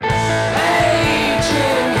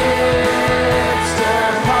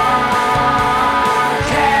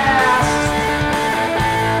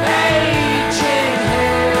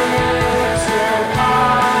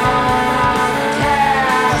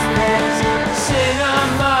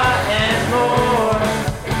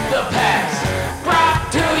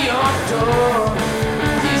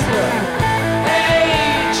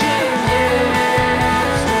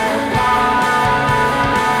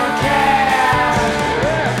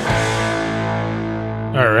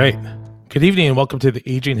All right. Good evening and welcome to the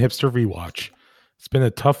Aging Hipster Rewatch. It's been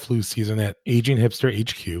a tough flu season at Aging Hipster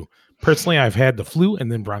HQ. Personally, I've had the flu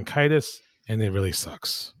and then bronchitis, and it really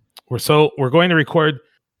sucks. We're going to record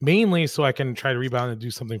mainly so I can try to rebound and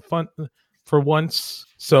do something fun for once.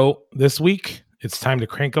 So this week, it's time to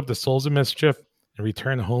crank up the Souls of Mischief and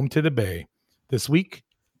return home to the Bay. This week,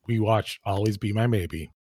 we watched Always Be My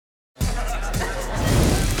Maybe. You're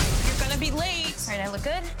gonna be late. All right, I look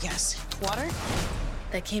good? Yes. Water?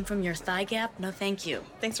 That came from your thigh gap? No, thank you.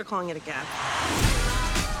 Thanks for calling it a gap.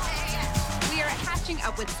 We are hatching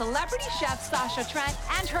up with celebrity chef Sasha Trent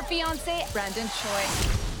and her fiance, Brandon Choi.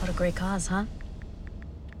 What a great cause, huh?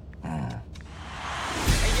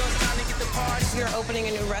 We are opening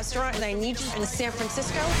a new restaurant, and I need you in San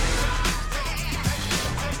Francisco.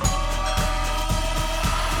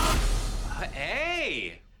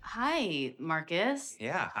 Hey! Hi, Marcus.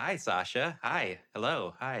 Yeah, hi, Sasha. Hi.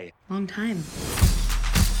 Hello. Hi. Long time.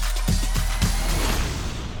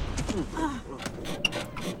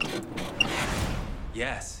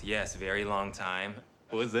 Yes, very long time.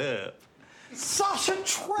 What's up? Sasha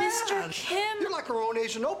Trent! Mr. Kim! You're like our own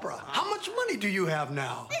Asian Oprah. How much money do you have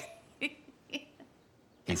now?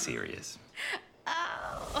 He's serious.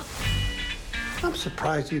 I'm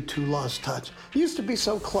surprised you two lost touch. You used to be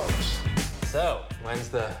so close. So, when's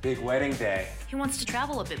the big wedding day? He wants to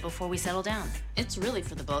travel a bit before we settle down. It's really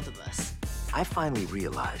for the both of us. I finally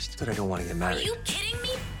realized that I don't want to get married. Are you kidding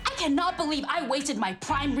me? I cannot believe I wasted my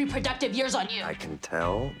prime reproductive years on you. I can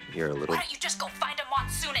tell you're a little... Why don't you just go find a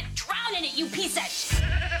monsoon and drown in it, you piece of shit?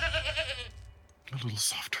 A little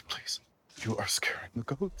softer, please. You are scaring the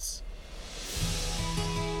goats.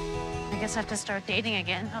 I guess I have to start dating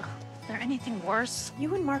again. Ugh, is there anything worse?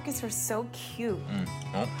 You and Marcus are so cute.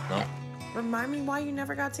 No. Remind me why you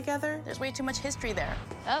never got together? There's way too much history there.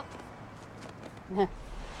 Oh.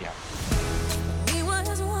 Yeah.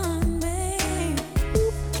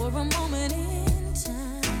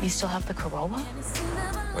 You still have the Corolla?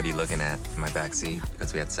 What are you looking at in my backseat?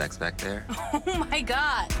 Because we had sex back there? Oh my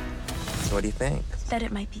God. So what do you think? That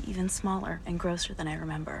it might be even smaller and grosser than I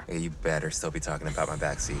remember. Hey, you better still be talking about my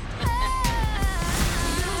backseat.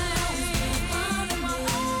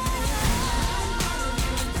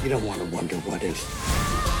 You don't want to wonder what if.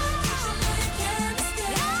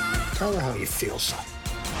 Tell her how you feel, son.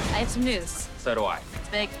 I had some news. So do I. It's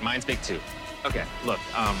big. Mine's big too. Okay, look,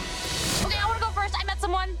 Okay, I want to go first. I met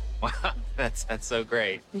someone. wow, that's so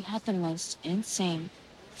great. We had the most insane,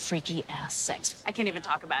 freaky ass sex. I can't even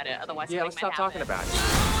talk about it, otherwise Yeah, something let's stop might talking happen. about it.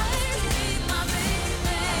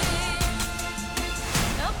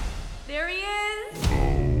 Oh, there he is.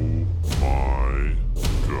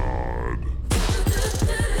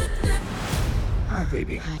 Hi,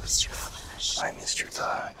 baby. I missed your flesh. I missed your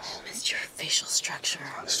thighs. I missed your facial structure.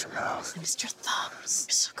 I missed your mouth. I missed your thumbs.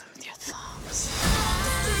 You're so good with your thumbs.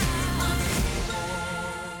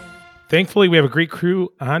 Thankfully, we have a great crew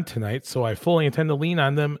on tonight, so I fully intend to lean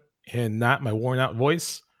on them and not my worn out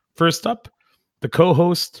voice. First up, the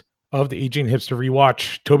co-host of the Aging Hipster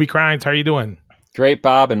Rewatch, Toby Crines. How are you doing? Great,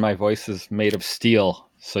 Bob, and my voice is made of steel,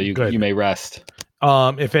 so you may rest.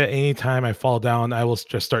 If at any time I fall down, I will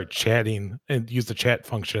just start chatting and use the chat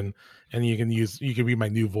function, and you can read my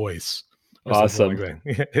new voice. Awesome.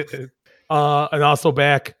 And also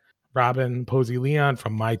back, Robin Posey Leon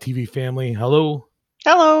from My TV Family. Hello.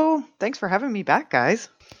 Hello. Thanks for having me back, guys.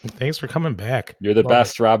 Thanks for coming back. You're the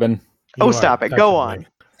best, Robin. Oh, You stop are, it. Go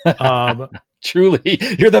definitely. Truly,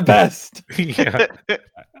 you're the best. Yeah.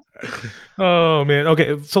 Oh man.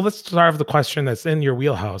 Okay, so let's start with the question that's in your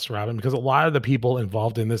wheelhouse, Robin, because a lot of the people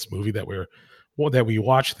involved in this movie that we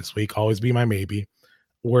watched this week, Always Be My Maybe,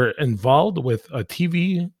 were involved with a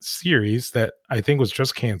TV series that I think was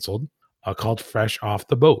just canceled, called Fresh Off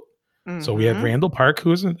the Boat. on. So we had Randall Park,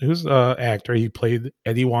 who's an actor. He played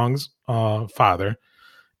Eddie Wong's father.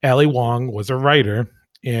 Ali Wong was a writer,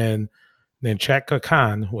 and then Chaka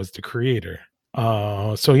Khan was the creator.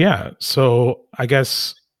 So I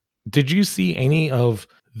guess, did you see any of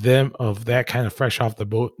that kind of fresh off the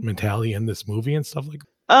boat mentality in this movie and stuff like that?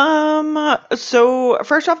 So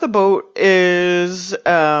Fresh Off the Boat is,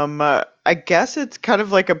 I guess it's kind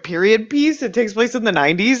of like a period piece. It takes place in the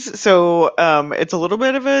 90s. So, it's a little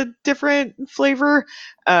bit of a different flavor.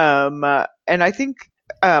 And I think,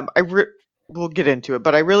 we'll get into it,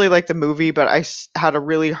 but I really like the movie, but I had a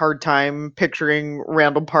really hard time picturing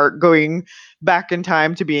Randall Park going back in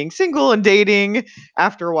time to being single and dating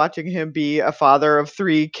after watching him be a father of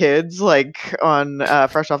 3 kids, like on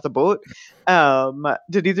Fresh Off the Boat.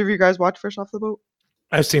 Did either of you guys watch Fresh Off the Boat?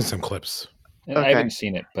 I've seen some clips. I haven't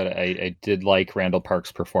seen it, but I did like Randall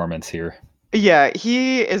Park's performance here. Yeah,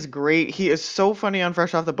 he is great. He is so funny on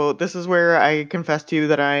Fresh Off the Boat. This is where I confess to you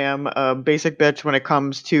that I am a basic bitch when it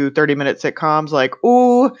comes to 30-minute sitcoms. Like,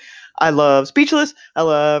 ooh, I love Speechless. I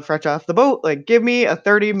love Fresh Off the Boat. Like, give me a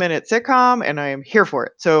 30-minute sitcom and I am here for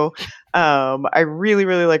it. So I really,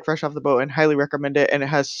 really like Fresh Off the Boat and highly recommend it. And it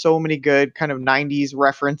has so many good kind of 90s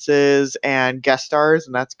references and guest stars.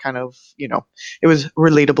 And that's kind of, it was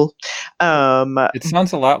relatable. It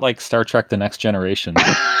sounds a lot like Star Trek The Next Generation.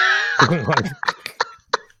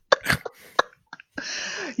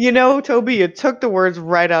 Toby, you took the words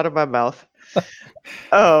right out of my mouth.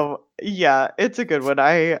 Yeah, it's a good one.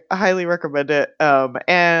 I highly recommend it.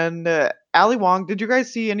 And Ali Wong, did you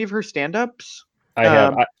guys see any of her stand-ups? I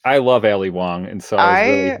have. I love Ali Wong, and so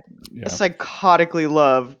I psychotically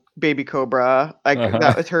love Baby Cobra.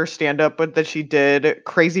 That was her stand-up, but that she did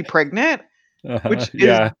Crazy Pregnant, which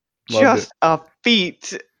is just a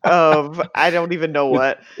feat of I don't even know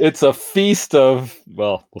what. It's a feast of,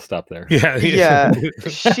 well, we'll stop there. Yeah.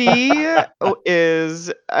 She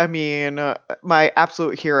is, my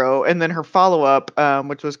absolute hero. And then her follow-up,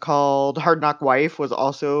 which was called Hard Knock Wife, was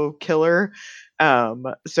also killer.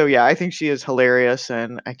 So yeah, I think she is hilarious,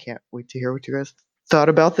 and I can't wait to hear what you guys thought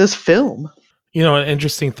about this film. An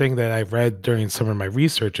interesting thing that I've read during some of my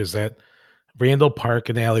research is that Randall Park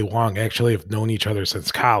and Ali Wong actually have known each other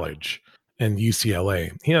since college and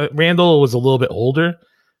UCLA. Randall was a little bit older,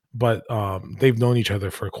 but they've known each other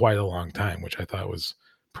for quite a long time, which I thought was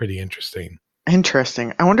pretty interesting.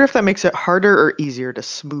 Interesting. I wonder if that makes it harder or easier to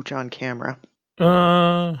smooch on camera.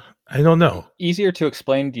 I don't know. Easier to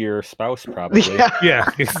explain to your spouse, probably. Yeah,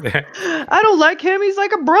 exactly. I don't like him. He's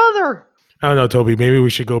like a brother. I don't know, Toby. Maybe we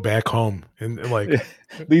should go back home and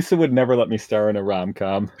Lisa would never let me star in a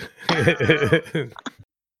rom-com.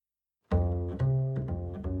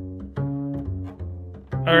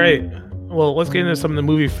 All right. Well, let's get into some of the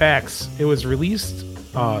movie facts. It was released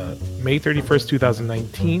May 31st,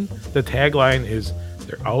 2019. The tagline is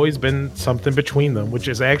 "There always been something between them," which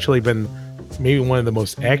has actually been maybe one of the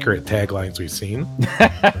most accurate taglines we've seen.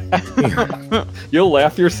 You'll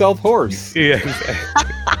laugh yourself hoarse. Yeah, exactly.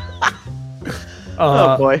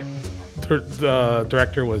 Oh boy. The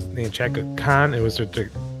director was Nancheka Khan. It was her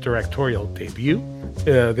directorial debut.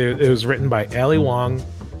 It was written by Ali Wong,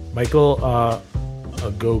 Michael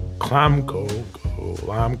Goklamko,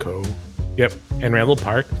 and Randall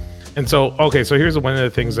Park. And so here's one of the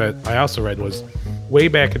things that I also read was way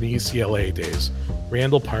back in the UCLA days,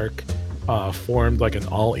 Randall Park formed like an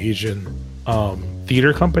all-Asian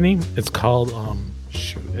theater company. It's called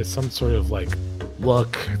it's some sort of like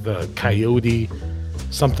Look, the Coyote,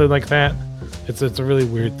 something like that. It's a really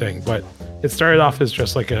weird thing, but it started off as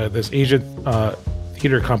just like this Asian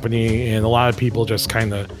theater company, and a lot of people just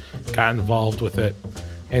kind of got involved with it.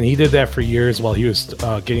 And he did that for years while he was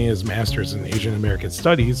getting his master's in Asian American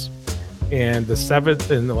Studies. And the seventh,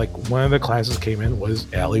 and like one of the classes came in was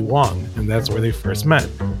Ali Wong, and that's where they first met.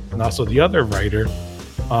 And also the other writer,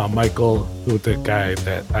 Michael, who the guy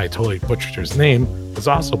that I totally butchered his name, was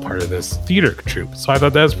also part of this theater troupe. So I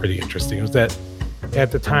thought that was pretty interesting. It was that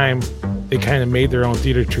at the time they kind of made their own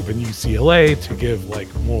theater troupe in UCLA to give like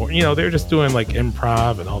more, they're just doing like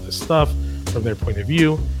improv and all this stuff from their point of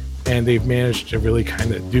view, and they've managed to really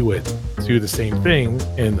kind of do the same thing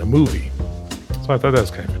in the movie. So I thought that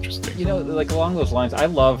was kind of interesting. Like along those lines, I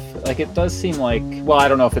love, like, it does seem like, well, I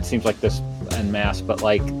don't know if it seems like this en masse, but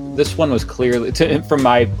like this one was clearly, from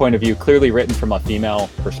my point of view, clearly written from a female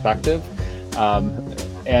perspective.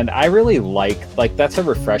 And I really like that's a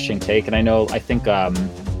refreshing take. And I think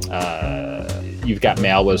You've Got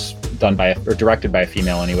Mail was done by or directed by a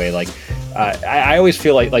female anyway. Like, I always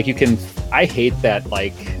feel like you can, I hate that,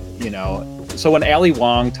 so when Ali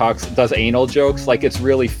Wong does anal jokes, like, it's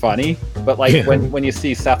really funny, but like when you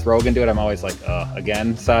see Seth Rogen do it, I'm always like,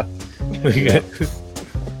 again, Seth.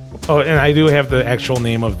 Oh, and I do have the actual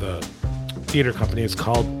name of the theater company. It's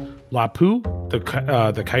called Lapu,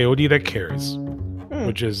 the Coyote That Cares,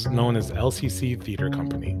 which is known as LCC Theater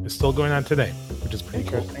Company. It's still going on today, which is pretty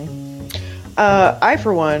cool. I,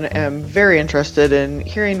 for one, am very interested in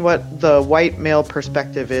hearing what the white male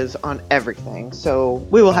perspective is on everything. So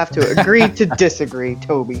we will have to agree to disagree,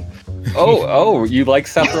 Toby. Oh, you like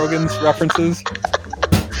Seth Rogen's references?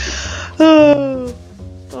 Oh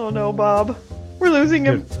no, Bob. We're losing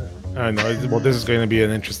him. I know. Well, this is going to be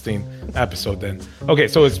an interesting episode then. Okay,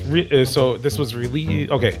 so this was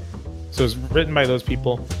released. Okay, so it's written by those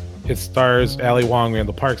people. It stars Ali Wong,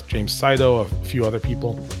 Randall Parks, James Saito, a few other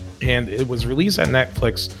people. And it was released on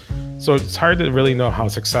Netflix, so it's hard to really know how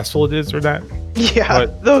successful it is or not. Yeah,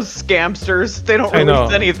 but those scamsters, they don't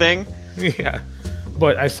release anything. Yeah,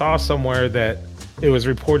 but I saw somewhere that it was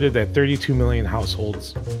reported that 32 million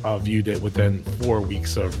households viewed it within 4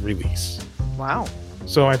 weeks of release. Wow.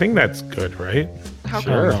 So I think that's good, right? How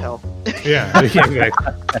can you tell? Yeah. Exactly.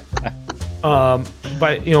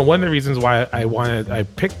 But one of the reasons why I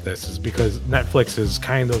picked this is because Netflix has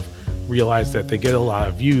kind of realized that they get a lot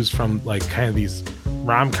of views from like kind of these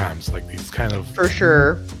rom-coms, like these kind of for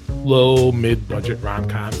sure low mid-budget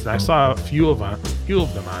rom-coms. And I saw a few of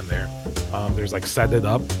them on there. There's like Set It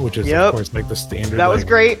Up, which is of course like the standard. That was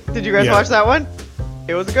great. Did you guys watch that one?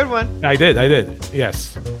 It was a good one. I did.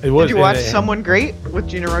 Yes, it was. Did you watch Someone Great with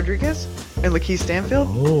Gina Rodriguez and Lakeith Stanfield?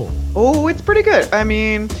 Oh, it's pretty good. I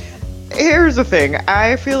mean, here's the thing.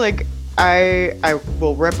 I feel like I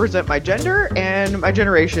will represent my gender and my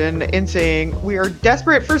generation in saying we are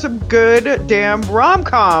desperate for some good damn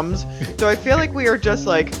rom-coms. So I feel like we are just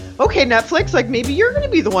like, okay, Netflix, like maybe you're going to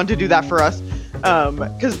be the one to do that for us.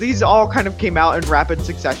 Because these all kind of came out in rapid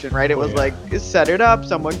succession, right? It was like Set It Up,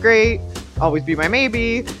 Someone Great, Always Be My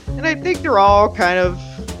Maybe. And I think they're all kind of,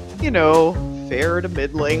 fair to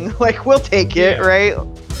middling. Like, we'll take it, right?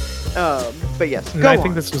 But yes, I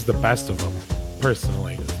think this was the best of them,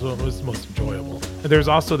 personally. It was the most enjoyable. And there's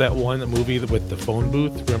also that one movie with the phone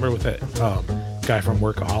booth. Remember with that guy from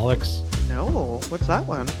Workaholics? No, what's that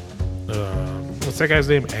one? What's that guy's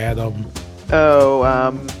name? Adam.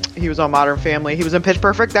 Oh, he was on Modern Family. He was in Pitch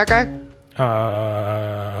Perfect, that guy?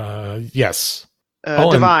 Yes.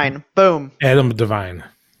 Divine. Boom. Adam Devine.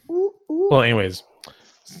 Ooh. Well, anyways,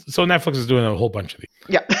 so Netflix is doing a whole bunch of these.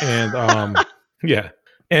 Yeah. And yeah.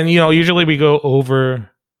 And usually we go over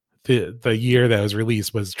the year that was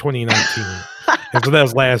released was 2019. And so that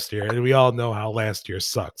was last year. And we all know how last year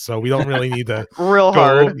sucked. So we don't really need to real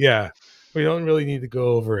hard. Yeah. We don't really need to go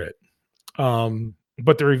over it.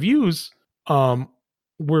 But the reviews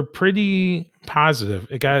were pretty positive.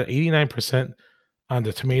 It got 89% on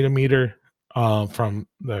the tomato meter from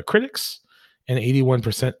the critics and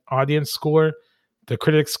 81% audience score. The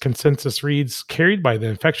critics' consensus reads, carried by the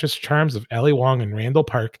infectious charms of Ali Wong and Randall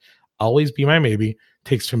Park, Always Be My Maybe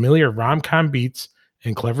takes familiar rom-com beats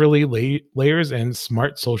and cleverly layers in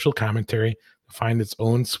smart social commentary to find its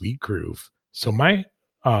own sweet groove. So my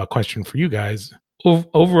question for you guys,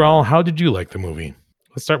 overall, how did you like the movie?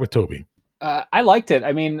 Let's start with Toby. I liked it.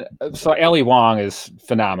 I mean, so Ali Wong is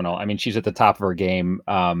phenomenal. I mean, she's at the top of her game.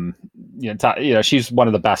 She's one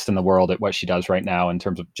of the best in the world at what she does right now in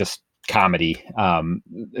terms of just comedy.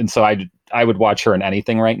 And so I would watch her in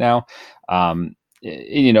anything right now.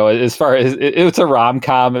 As far as it's a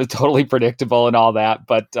rom-com, it's totally predictable and all that.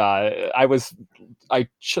 But the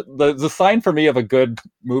sign for me of a good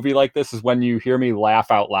movie like this is when you hear me laugh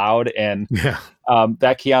out loud, and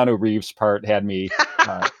that Keanu Reeves part had me,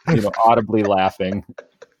 audibly laughing.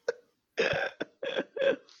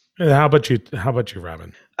 How about you,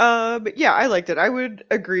 Robin? But yeah, I liked it. I would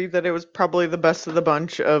agree that it was probably the best of the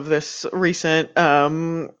bunch of this recent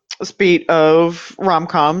spate of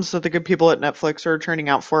rom-coms that the good people at Netflix are churning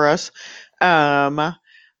out for us.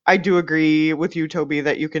 I do agree with you, Toby,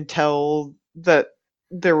 that you can tell that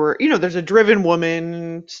there's a driven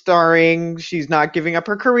woman starring. She's not giving up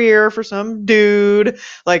her career for some dude.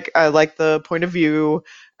 Like, I like the point of view.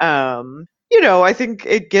 I think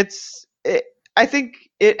I think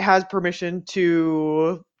it has permission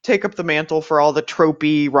to take up the mantle for all the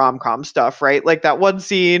tropey rom-com stuff, right? Like that one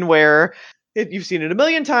scene where you've seen it a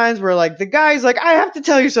million times where like the guy's like, I have to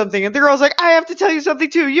tell you something. And the girl's like, I have to tell you something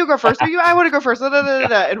too. You go first. I want to go first.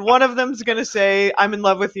 And one of them's going to say, I'm in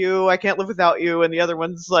love with you. I can't live without you. And the other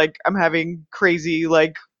one's like, I'm having crazy,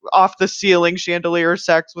 like off the ceiling chandelier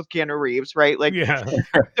sex with Keanu Reeves, right? Like,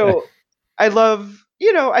 so I love,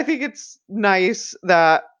 I think it's nice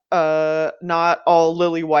that not all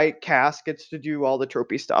Lily White cast gets to do all the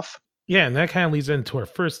tropey stuff. Yeah, and that kind of leads into our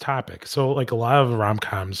first topic. So like a lot of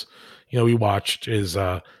rom-coms we watched is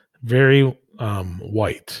very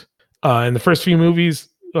white. In the first few movies,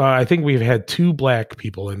 I think we've had 2 black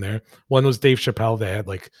people in there. One was Dave Chappelle that had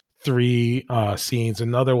like 3 scenes.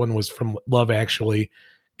 Another one was from Love Actually.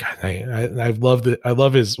 God, I loved it. I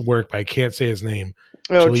love his work, but I can't say his name.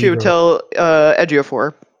 Chiwetel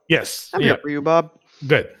Ejiofor. Yes. I'm here for you, Bob.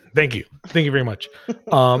 Good. Thank you very much.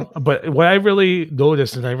 But what I really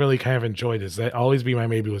noticed and I really kind of enjoyed is that Always Be My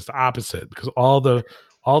Maybe was the opposite, because all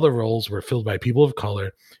the roles were filled by people of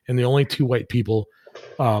color, and the only 2 white people,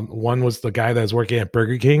 one was the guy that was working at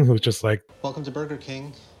Burger King, who was just like, welcome to Burger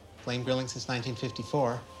King. Flame grilling since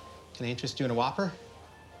 1954. Can I interest you in a Whopper?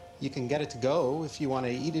 You can get it to go if you want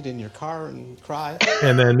to eat it in your car and cry.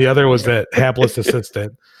 And then the other was that hapless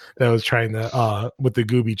assistant that was trying to with the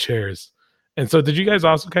gooby chairs. And so did you guys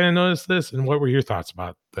also kind of notice this? And what were your thoughts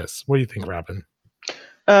about this? What do you think, Robin?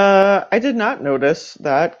 I did not notice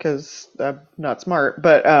that because I'm not smart.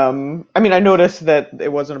 But I mean, I noticed that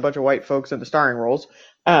it wasn't a bunch of white folks in the starring roles.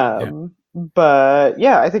 But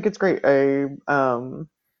yeah, I think it's great. I don't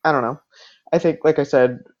know. I think, like I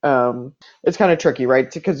said, it's kind of tricky,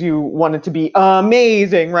 right? Because you want it to be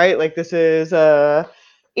amazing, right? Like this is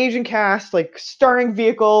Asian cast, like starring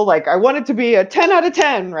vehicle. Like I want it to be a 10 out of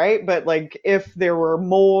 10, right? But like if there were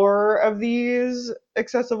more of these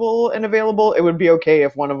accessible and available, it would be okay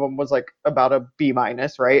if one of them was like about a B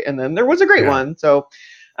minus, right? And then there was a great one. So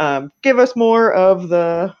give us more of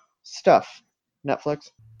the stuff,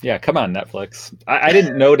 Netflix. Yeah, come on, Netflix. I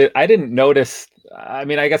didn't notice. I didn't notice. I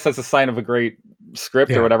mean, I guess that's a sign of a great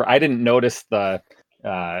script or whatever. I didn't notice the,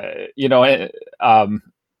 I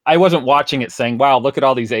wasn't watching it saying, "Wow, look at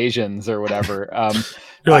all these Asians" or whatever.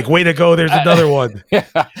 You're like, "Way to go! There's another one." Yeah,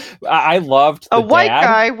 I loved a white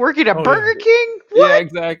guy working at Burger King. What? Yeah,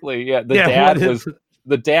 exactly. Yeah, the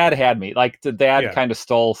dad had me. Like the dad kind of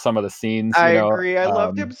stole some of the scenes. I agree. I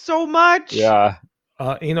loved him so much. Yeah.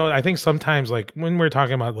 I think sometimes, like when we're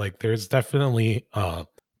talking about, like, there's definitely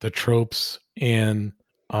the tropes and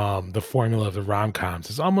the formula of the rom-coms.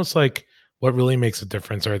 It's almost like what really makes a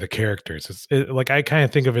difference are the characters. Like I kind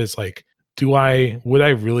of think of it as like, would I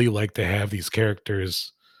really like to have these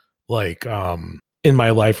characters like in my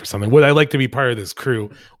life or something? Would I like to be part of this crew?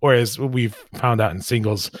 Or as we've found out in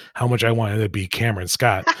Singles, how much I wanted to be Cameron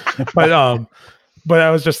Scott. But I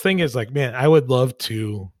was just thinking, is like, man, I would love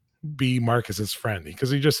to be Marcus's friend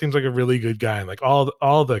because he just seems like a really good guy. And like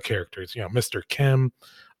all the characters, Mr. Kim,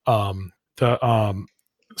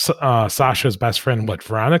 Sasha's best friend,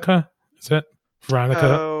 Veronica? Is it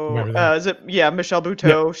Veronica? Oh, is it? Yeah, Michelle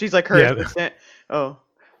Buteau. Yeah. She's like her assistant. Oh,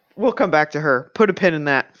 we'll come back to her. Put a pin in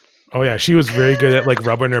that. Oh yeah, she was very good at like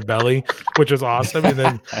rubbing her belly, which was awesome. And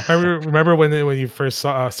then remember when you first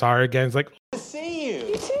saw her again? It's like, good to see you.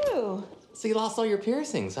 You too. So you lost all your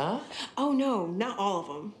piercings, huh? Oh no, not all of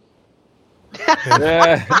them.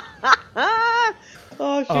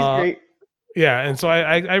 Oh, she's great. Yeah, and so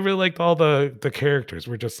I really liked all the characters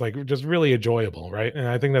were just really enjoyable, right? And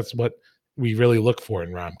I think that's what we really look for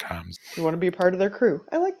in rom-coms. You want to be a part of their crew.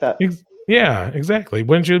 I like that. Yeah, exactly.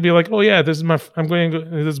 Wouldn't you be like, oh yeah, this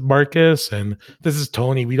is Marcus and this is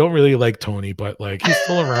Tony. We don't really like Tony, but like he's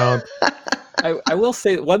still around. I will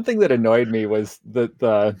say one thing that annoyed me was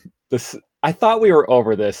this. I thought we were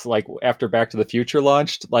over this, like after Back to the Future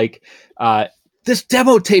launched, like this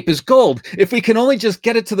demo tape is gold. If we can only just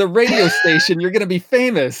get it to the radio station, you're gonna be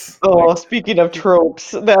famous. Oh, like, speaking of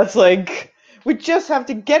tropes, that's like we just have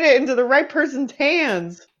to get it into the right person's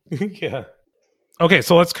hands. Yeah. Okay,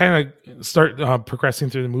 so let's kind of start progressing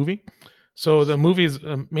through the movie. So the movie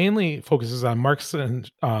mainly focuses on Marcus and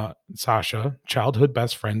Sasha, childhood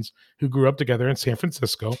best friends who grew up together in San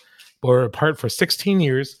Francisco, but were apart for 16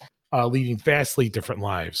 years, leading vastly different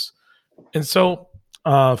lives. And so,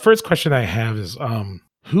 first question I have is,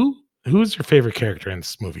 who's your favorite character in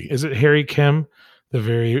this movie? Is it Harry Kim, the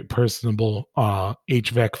very personable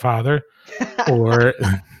HVAC father, or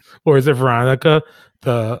is it Veronica,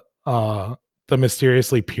 the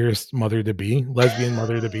mysteriously pierced lesbian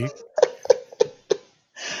mother to be?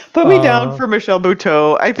 Put me down for Michelle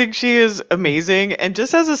Buteau. I think she is amazing. And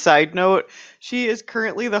just as a side note, she is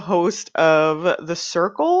currently the host of The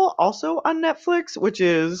Circle, also on Netflix, which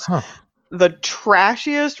is the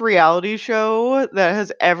trashiest reality show that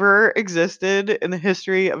has ever existed in the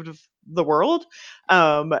history of the world.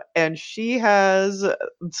 And she has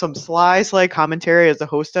some sly commentary as the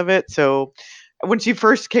host of it. So when she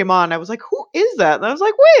first came on, I was like, who is that? And I was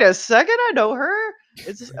like, wait a second, I know her.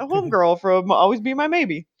 It's a homegirl from Always Be My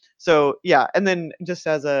Maybe. So yeah, and then just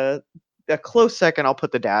as a close second, I'll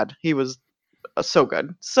put the dad. He was so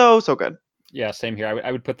good. So good. Yeah, same here.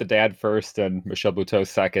 I would put the dad first and Michelle Buteau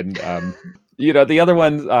second. The other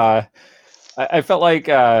ones, I felt like,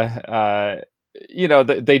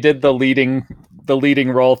 they did the leading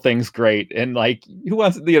role things great. And like, who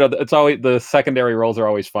wants, it's always, the secondary roles are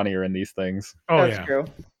always funnier in these things. Oh, That's true.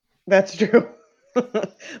 That's true.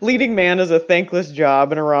 Leading man is a thankless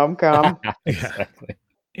job in a rom-com. Exactly.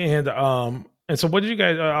 And so what did you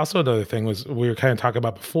guys, also another thing was we were kind of talking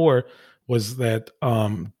about before was that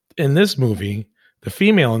in this movie, the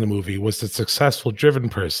female in the movie was the successful, driven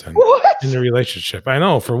person in the relationship. I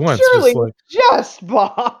know, for once. Surely just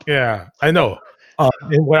Bob. Yeah, I know.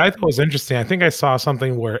 And what I thought was interesting, I think I saw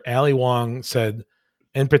something where Ali Wong said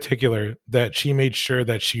in particular that she made sure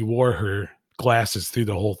that she wore her glasses through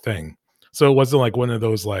the whole thing. So it wasn't like one of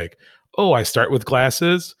those like, oh, I start with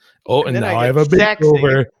glasses. Oh, and now I have a big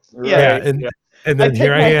over. Yeah. And I then take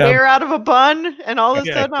here my I am. hair out of a bun, and all of a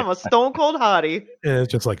Yeah. sudden I'm a stone cold hottie. And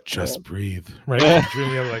it's just like, just breathe, right?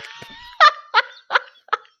 You're like,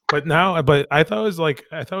 but I thought it was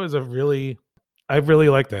I really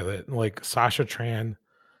like that. Like Sasha Tran,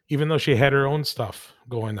 even though she had her own stuff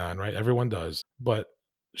going on, right? Everyone does, but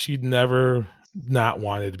she never not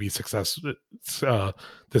wanted to be the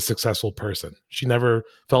successful person. She never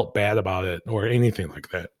felt bad about it or anything like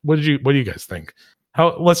that. What do you guys think?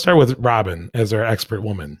 Let's start with Robin as our expert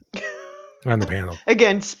woman on the panel.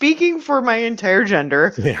 Again, speaking for my entire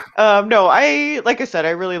gender. Yeah. No, like I said,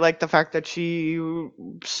 I really like the fact that she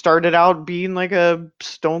started out being like a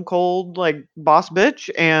stone cold like boss bitch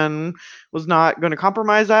and was not going to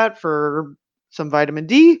compromise that for some vitamin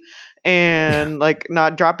D and like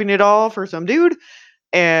not dropping it all for some dude.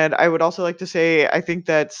 And I would also like to say I think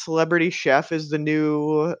that Celebrity Chef is the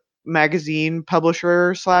new magazine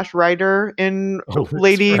publisher / writer in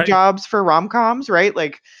lady right. jobs for rom-coms, right?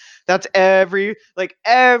 Like that's every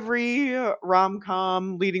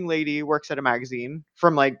rom-com leading lady works at a magazine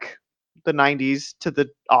from like the 90s to the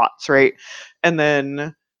aughts, right? And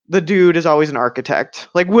then the dude is always an architect,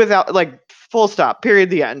 like without like full stop,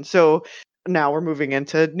 period, the end. So now we're moving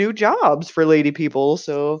into new jobs for lady people,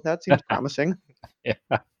 so that seems promising. Yeah.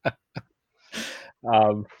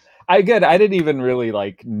 I didn't even really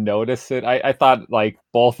like notice it. I thought like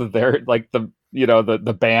both of their like the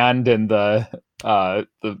band and the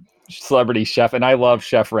Celebrity Chef, and I love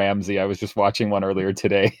Chef Ramsay. I was just watching one earlier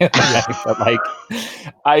today. But like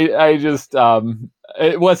I just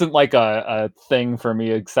it wasn't like a thing for me,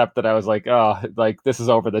 except that I was like, oh, like this is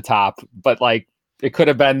over the top. But like it could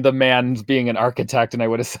have been the man being an architect, and I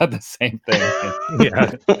would have said the same thing.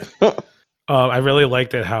 Yeah. I really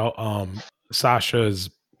liked it how Sasha's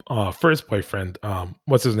first boyfriend,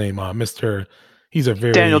 what's his name? He's a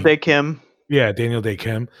very Daniel Day Kim. Yeah, Daniel Day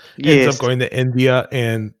Kim Yes. ends up going to India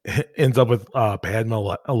and ends up with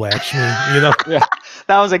Padma Lakshmi, Yeah.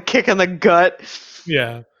 That was a kick in the gut.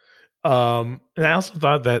 Yeah. And I also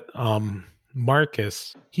thought that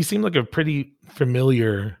Marcus, he seemed like a pretty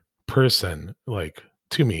familiar person, like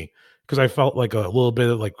to me, because I felt like a little bit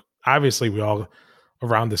of like, obviously we all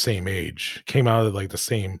around the same age, came out of like the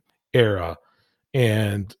same era.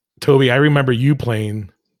 And Toby, I remember you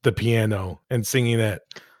playing the piano and singing at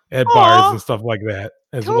bars and stuff like that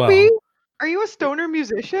as Toby, well. are you a stoner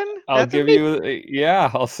musician? I'll give you,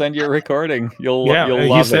 I'll send you a recording. You'll love it.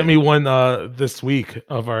 You sent me one this week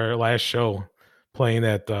of our last show playing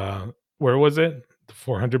at where was it? The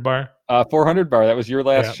 400 bar? 400 bar. That was your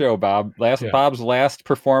last show, Bob. Bob's last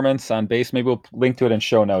performance on bass. Maybe we'll link to it in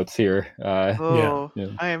show notes here. I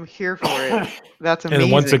am here for it. That's amazing.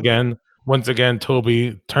 And once again,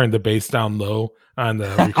 Toby turned the bass down low on the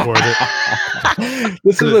recorder.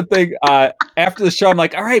 This is the thing. After the show, I'm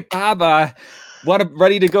like, all right, Bob,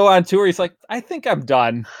 ready to go on tour? He's like, I think I'm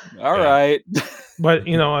done. All right. But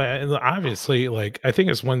obviously, like I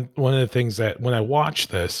think it's one of the things that when I watch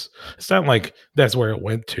this, it's not like that's where it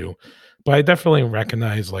went to, but I definitely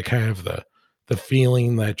recognize like kind of the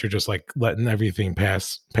feeling that you're just like letting everything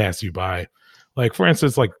pass you by. Like for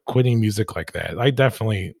instance, like quitting music like that. I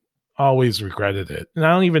definitely always regretted it, and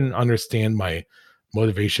I don't even understand my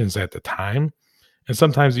motivations at the time. And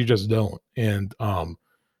sometimes you just don't. And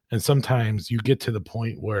sometimes you get to the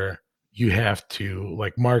point where you have to,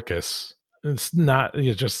 like Marcus. It's not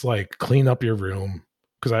just like clean up your room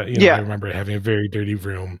because I remember having a very dirty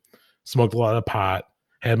room, smoked a lot of pot,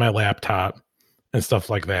 had my laptop and stuff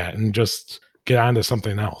like that, and just get on to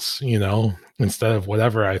something else, instead of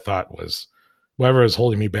whatever I thought was whatever is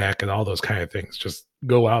holding me back and all those kind of things. Just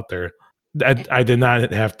go out there. I did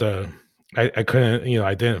not have to. I couldn't.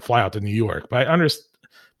 I didn't fly out to New York, but I understand.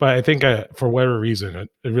 But I think for whatever reason, it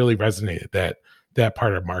really resonated that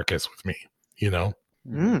part of Marcus with me.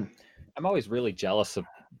 I'm always really jealous of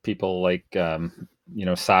people like,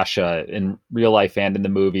 Sasha in real life and in the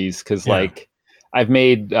movies. Cause like I've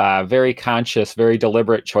made very conscious, very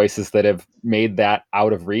deliberate choices that have made that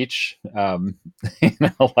out of reach.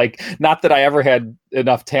 Like not that I ever had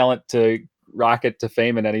enough talent to rocket to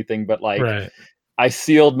fame and anything, but like I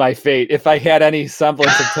sealed my fate. If I had any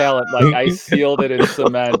semblance of talent, like I sealed it in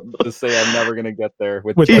cement to say I'm never going to get there.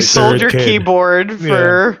 You sold your keyboard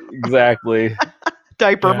for exactly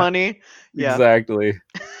diaper money. Yeah, exactly.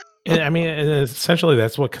 And I mean, and essentially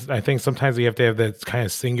that's what I think. Sometimes you have to have that kind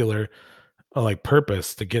of singular, like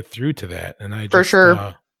purpose to get through to that. And I just, for sure.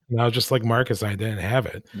 I was just like Marcus. I didn't have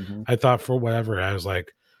it. Mm-hmm. I thought for whatever I was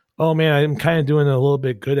like, oh man, I'm kind of doing a little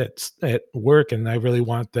bit good at work, and I really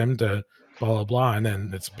want them to. Blah blah blah, and then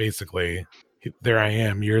it's basically there I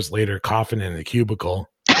am years later coughing in the cubicle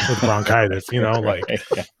with bronchitis,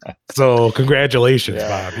 so congratulations,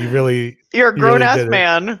 Bob. You really, You're a grown ass did it.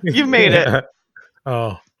 man. You've made it.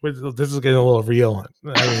 Oh, this is getting a little real.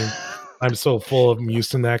 I mean, I'm so full of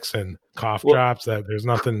Mucinex and cough drops that there's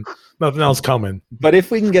nothing else coming. But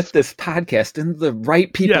if we can get this podcast in the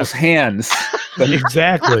right people's hands,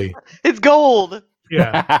 exactly, it's gold.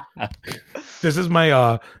 Yeah. This is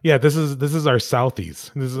my this is our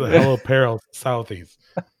Southies. This is a Hello Apparel Southies.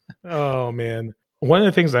 Oh man. One of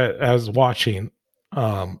the things that I was watching,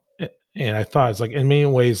 and I thought it's like in many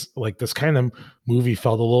ways, like this kind of movie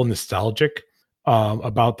felt a little nostalgic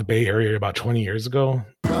about the Bay Area about 20 years ago.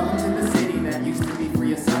 Welcome to the city that used to be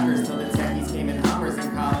free of suckers till the techies came in Hummers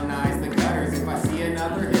and colonized the gutters. If I see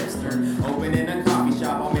another hipster opening a coffee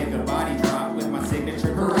shop, I'll make a body drop with my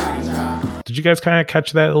signature karate chop. Did you guys kind of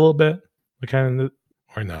catch that a little bit?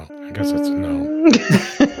 Or no? I guess it's no.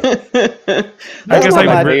 I guess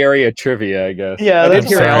like Bay Area trivia. I guess. Yeah, I did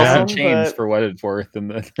hear Alice in but... Chains for what it's worth,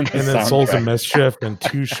 and then Souls of Mischief and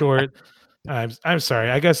Too Short. I'm sorry.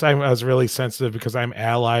 I guess I was really sensitive because I'm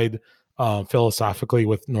allied philosophically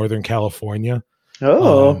with Northern California.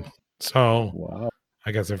 Oh, so wow.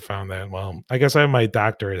 I guess I found that. Well, I guess I have my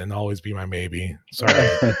doctorate and always be my maybe. Sorry.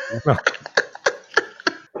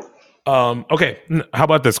 Okay. How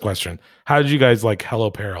about this question? How did you guys like Hello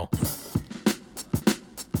Apparel?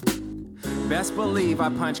 Best believe I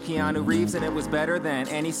punched Keanu Reeves and it was better than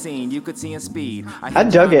any scene you could see in Speed. I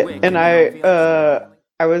dug it, and I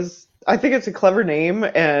think it's a clever name,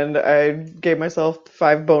 and I gave myself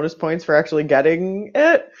 5 bonus points for actually getting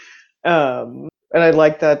it. And I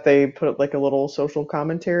like that they put like a little social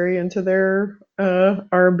commentary into their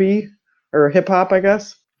R&B or hip hop, I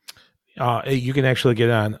guess. You can actually get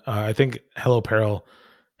on. I think Hello Apparel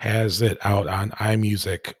has it out on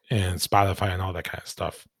iMusic and Spotify and all that kind of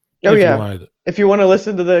stuff. Oh yeah. If you want to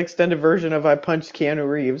listen to the extended version of I Punched Keanu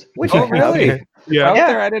Reeves, which really? Yeah. Out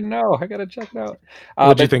there, I didn't know. I gotta check it out.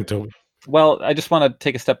 What do you think, Toby? Well, I just want to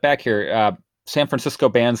take a step back here. San Francisco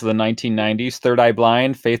bands of the 1990s: Third Eye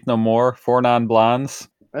Blind, Faith No More, Four Non Blondes.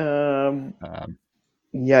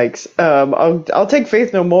 Yikes! I'll take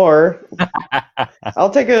Faith No More.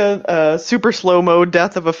 I'll take a super slow mo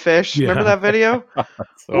Death of a Fish. Yeah. Remember that video?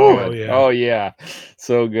 Oh yeah,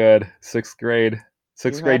 so good. Sixth grade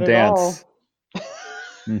dance.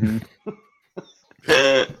 Mm-hmm.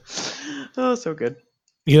 Oh, so good.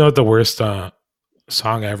 You know what the worst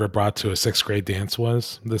song I ever brought to a 6th grade dance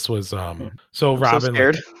was? This was so Robin.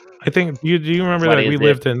 So I think do you remember that we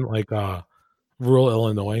lived in like rural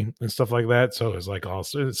Illinois and stuff like that? So it was like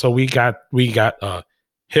also so we got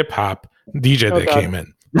hip hop DJ that came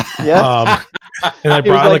in. Yeah. And I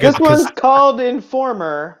brought like this one's called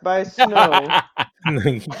Informer by Snow.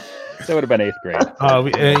 That would have been 8th grade.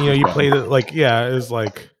 And you played it like it was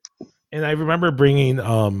like, and I remember bringing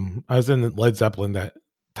I was in Led Zeppelin that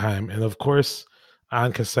time, and of course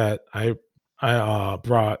on cassette I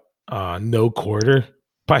brought No Quarter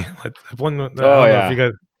by Led Zeppelin. I don't know if you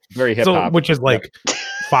guys, very hip hop, which is like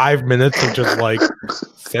 5 minutes of just like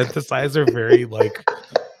synthesizer, very like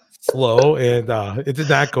slow, and it did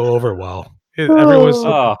not go over well. Everyone was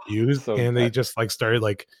so confused, and they just like started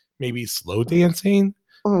like maybe slow dancing.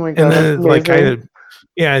 Oh my god! And then it's like kind of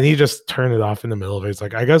and he just turned it off in the middle of it. It's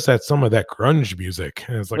like, I guess that's some of that grunge music,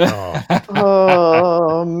 and it's like,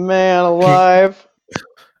 oh man, alive!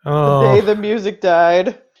 The day the music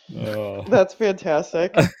died. That's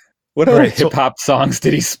fantastic. What other hip hop songs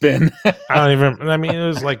did he spin? I don't even. I mean, it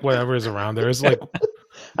was like whatever is around there. It's like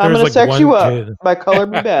I'm gonna sex you up. My color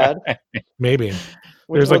be bad. Maybe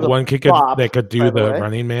there's like one kid that could do the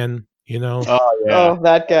Running Man. You know? Oh yeah. Oh,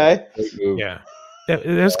 that guy. Yeah.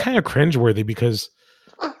 It's kind of cringeworthy because,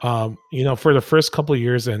 for the first couple of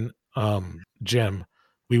years in gym,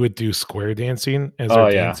 we would do square dancing as our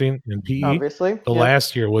dancing in PE. Obviously. The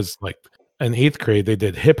last year was like in 8th grade, they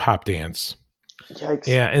did hip hop dance. Yikes.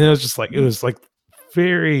 Yeah, and it was like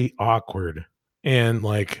very awkward and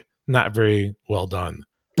like not very well done.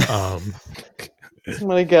 I'm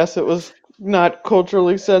gonna guess it was not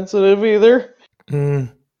culturally sensitive either.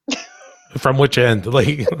 From which end?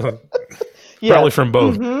 Like probably from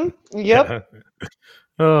both. Mm-hmm. Yep. Yeah.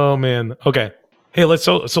 Oh man. Okay. Hey, let's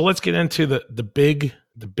get into the big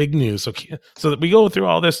news. So that we go through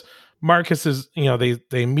all this. Marcus is,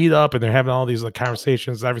 they meet up and they're having all these like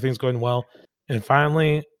conversations. Everything's going well, and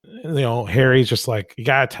finally, Harry's just like, you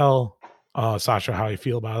gotta tell Sasha how you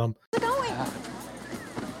feel about him.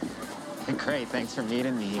 Great, thanks for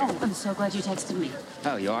meeting me. Oh, I'm so glad you texted me.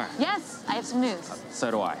 Oh, you are? Yes, I have some news. So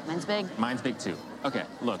do I. Mine's big. Mine's big too. Okay,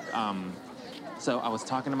 look, so I was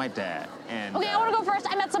talking to my dad, and... Okay, I want to go first.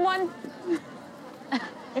 I met someone.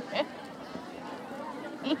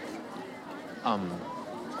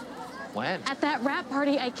 When? At that rap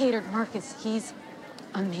party I catered. Marcus, he's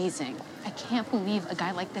amazing. I can't believe a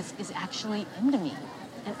guy like this is actually into me.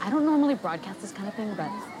 And I don't normally broadcast this kind of thing,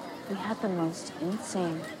 but we had the most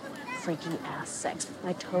insane, freaky ass sex.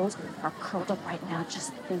 My toes are curled up right now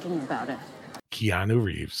just thinking about it. Keanu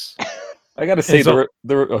Reeves. I gotta say, So-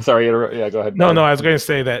 oh, sorry, yeah, go ahead. No, I was going to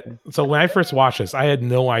say that. So when I first watched this, I had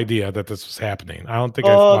no idea that this was happening. I don't think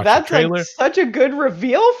I watched that's the trailer. like such a good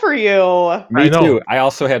reveal for you. Me I know. too. I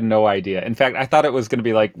also had no idea. In fact, I thought it was going to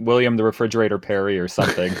be like William the Refrigerator Perry or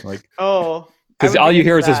something. Like, because all you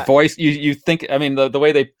hear is his voice. You think, I mean, the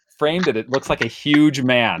way they framed it, it looks like a huge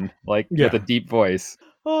man, like with a deep voice.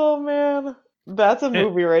 Oh man, that's a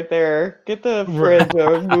movie right there. Get the fridge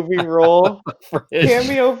movie role.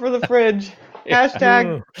 Cameo for the fridge.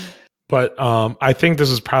 Hashtag. But I think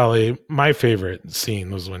this is probably my favorite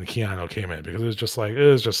scene was when Keanu came in, because it was just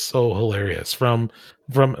so hilarious from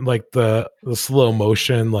like the slow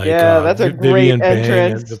motion, like that's a great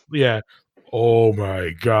entrance. And oh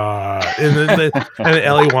my god! And then and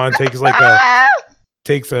Ali Wong takes a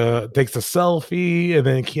selfie, and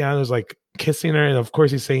then Keanu's like kissing her, and of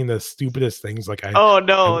course he's saying the stupidest things like they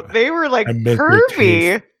were like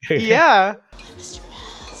pervy. Yeah.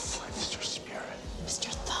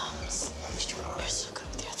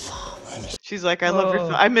 She's like, I love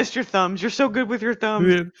your I missed your thumbs. You're so good with your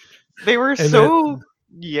thumbs. Yeah. They were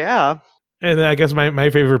yeah. And then I guess my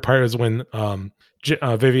favorite part is when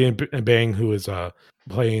Vivian Bang, who is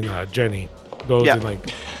playing Jenny, goes and like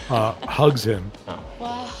hugs him.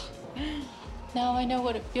 Wow. Now I know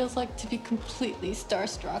what it feels like to be completely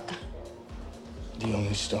starstruck. The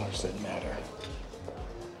only stars that matter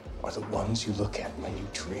are the ones you look at when you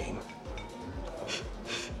dream.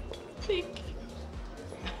 Thank you.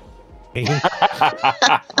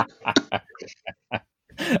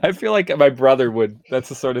 I feel like my brother would. That's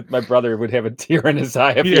the sort of my brother would have a tear in his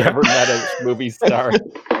eye if he ever met a movie star.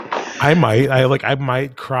 I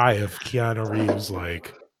might cry if Keanu Reeves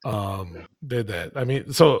did that. I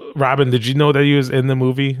mean, so Robin, did you know that he was in the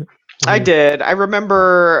movie? I did. I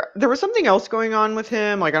remember there was something else going on with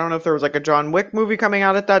him. Like, I don't know if there was like a John Wick movie coming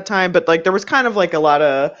out at that time, but like there was kind of like a lot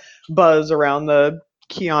of buzz around the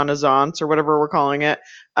Keanu-zance or whatever we're calling it.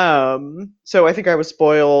 So I think I was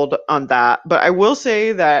spoiled on that. But I will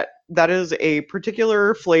say that is a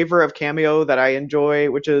particular flavor of cameo that I enjoy,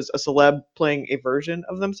 which is a celeb playing a version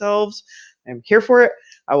of themselves. I'm here for it.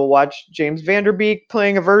 I will watch James Van Der Beek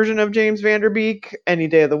playing a version of James Van Der Beek any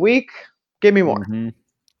day of the week. Give me more. Mm-hmm.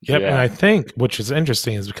 Yep, and I think, which is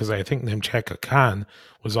interesting, is because I think Nimchaka Khan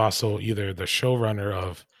was also either the showrunner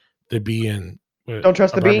of The Bee and Don't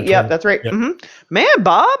Trust the Bee. Yep, that's right. Yep. Mm-hmm. Man,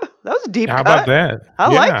 Bob, that was a deep cut. How about that?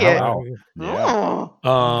 I like it.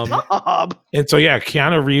 Bob. And so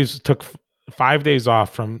Keanu Reeves took 5 days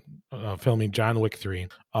off from filming John Wick 3.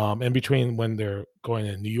 In between when they're going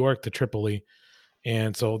to New York to Tripoli,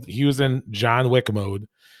 and so he was in John Wick mode.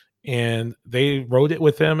 And they wrote it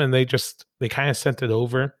with him, and they kind of sent it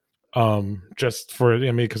over, just for,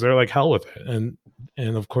 because they're like, hell with it,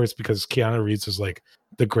 and of course because Keanu Reeves is like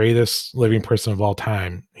the greatest living person of all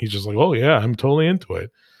time, he's just like, oh yeah, I'm totally into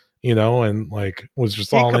it, and like was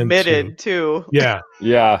just all committed too. Yeah,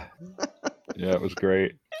 it was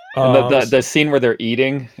great. And the scene where they're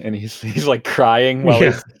eating, and he's like crying while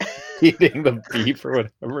he's eating the beef or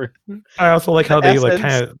whatever. I also like how they like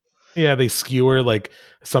kind of. Yeah, they skewer like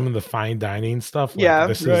some of the fine dining stuff. Like,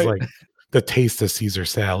 this is like the taste of Caesar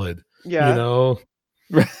salad. Yeah,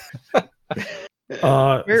 Where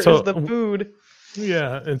is the food?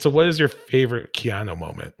 Yeah, and so what is your favorite Keanu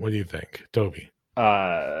moment? What do you think, Toby?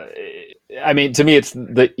 I mean, to me, it's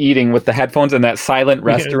the eating with the headphones in that silent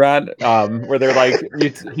restaurant, where they're like,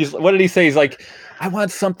 he's what did he say? He's like, I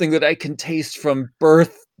want something that I can taste from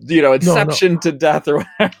birth, inception to death, or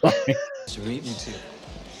whatever. Sweet, me too.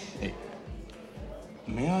 Hey,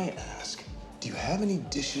 may I ask, do you have any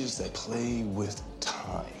dishes that play with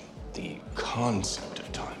time? The concept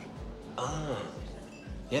of time?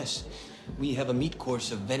 Yes. We have a meat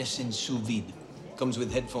course of venison sous vide. Comes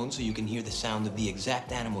with headphones so you can hear the sound of the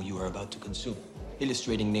exact animal you are about to consume,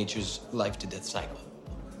 illustrating nature's life-to-death cycle.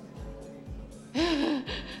 And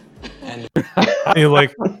you're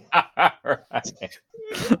like,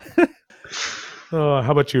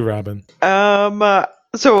 how about you, Robin?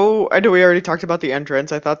 So I know we already talked about the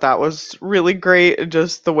entrance. I thought that was really great.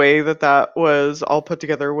 Just the way that was all put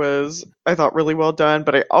together was, I thought, really well done.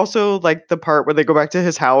 But I also liked the part where they go back to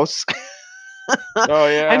his house. Oh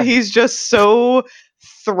yeah. And he's just so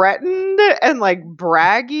threatened and like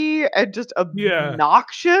braggy and just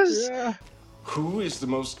obnoxious. Yeah. Who is the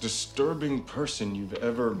most disturbing person you've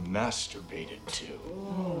ever masturbated to?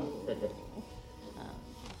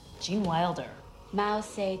 Gene Wilder. Mao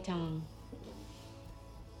Zedong.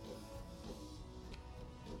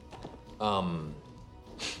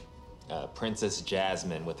 Princess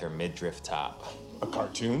Jasmine with her midriff top. A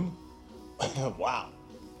cartoon? Wow,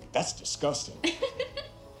 that's disgusting.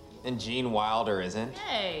 And Gene Wilder isn't?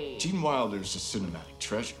 Hey. Gene Wilder's a cinematic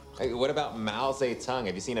treasure. Hey, what about Mao Zedong?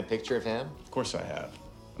 Have you seen a picture of him? Of course I have.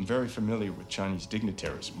 I'm very familiar with Chinese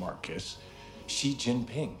dignitaries, Marcus. Xi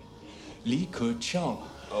Jinping, Li Keqiang.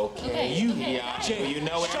 Okay, you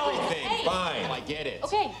know everything. Hey. Fine, I get it.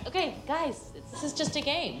 Okay, guys, this is just a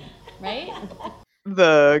game, right?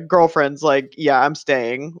 The girlfriend's like, yeah, I'm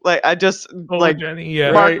staying. Like, I just Jenny,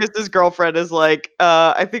 yeah. Marcus's girlfriend is like,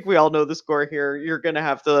 I think we all know the score here. You're gonna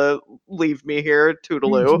have to leave me here,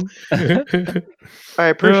 toodaloo. I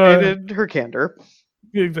appreciated her candor.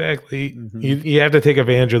 Exactly. You have to take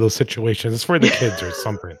advantage of those situations. It's for the kids or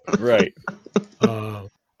something. Right.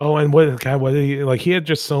 And what did he like? He had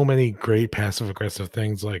just so many great passive aggressive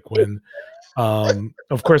things. Like when,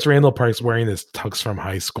 of course, Randall Park's wearing his tux from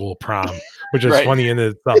high school prom, which is funny in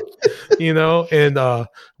itself, And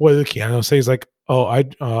what did Keanu say? He's like, "Oh, I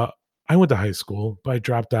went to high school, but I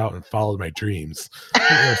dropped out and followed my dreams."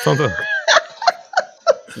 Something.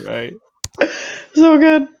 Right. So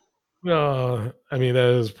good. I mean, that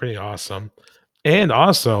is pretty awesome. And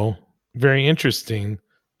also, very interesting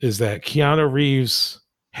is that Keanu Reeves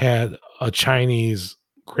had a Chinese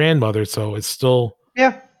grandmother, so it still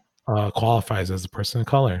qualifies as a person of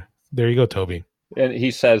color. There you go, Toby. And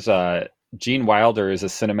he says Gene Wilder is a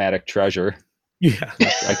cinematic treasure. Yeah.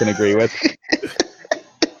 I can agree with.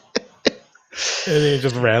 And then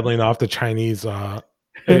just rattling off the Chinese,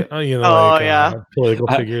 political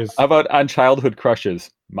figures. How about on childhood crushes?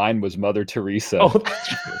 Mine was Mother Teresa. Oh,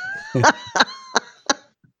 that's true.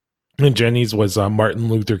 And Jenny's was Martin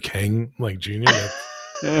Luther King, like Jr.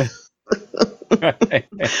 I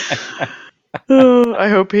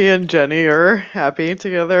hope he and Jenny are happy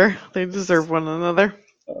together. They deserve one another.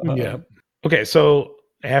 Yeah. Okay, so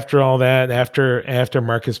after all that, after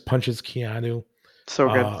Marcus punches Keanu, so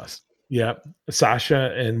good.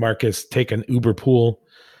 Sasha and Marcus take an Uber pool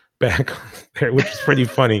back there, which is pretty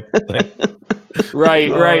funny.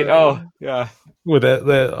 Right. Oh, yeah. With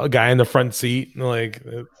the guy in the front seat,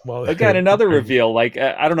 again, another reveal. Like,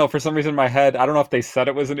 I don't know, for some reason in my head, I don't know if they said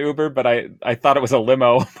it was an Uber, but I thought it was a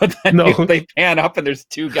limo. But then they pan up and there's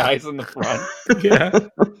two guys in the front.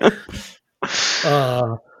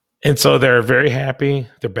 Yeah. And so they're very happy.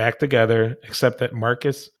 They're back together, except that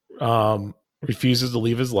Marcus refuses to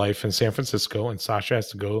leave his life in San Francisco, and Sasha has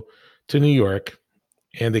to go to New York,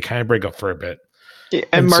 and they kind of break up for a bit. Yeah,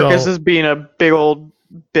 and Marcus is being a big old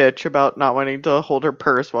bitch about not wanting to hold her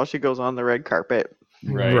purse while she goes on the red carpet.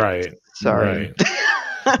 Right. Sorry.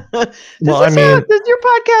 Right. Does your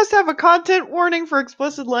podcast have a content warning for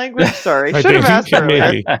explicit language? Sorry, should have asked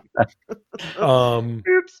earlier.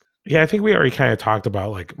 Oops. Yeah, I think we already kind of talked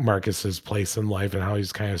about like Marcus's place in life and how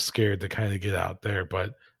he's kind of scared to kind of get out there.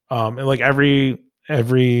 But and like every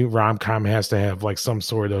rom-com has to have like some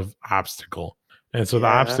sort of obstacle. And so the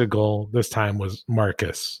obstacle this time was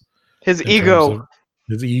Marcus. His ego.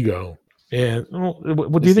 And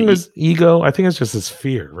what do you think is ego? I think it's just his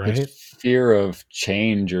fear, right? It's fear of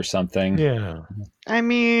change or something. Yeah. I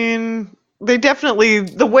mean, they definitely,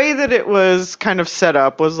 the way that it was kind of set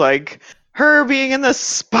up was like her being in the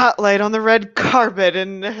spotlight on the red carpet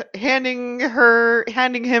and handing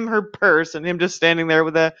him her purse and him just standing there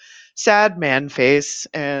with a sad man face.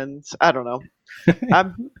 And I don't know.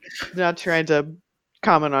 I'm not trying to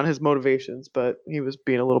comment on his motivations, but he was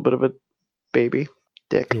being a little bit of a baby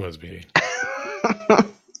dick. He was baby.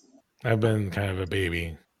 I've been kind of a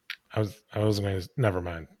baby. I was going to never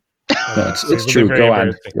mind. It's true. Go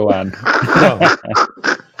on.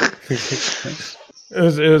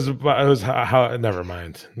 It was how. Never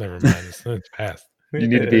mind. It's past. You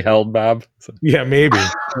need to be held, Bob. Yeah, maybe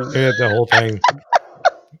the whole thing.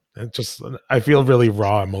 It just, I feel really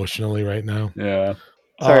raw emotionally right now. Yeah.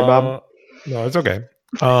 Sorry, Bob. No, it's okay.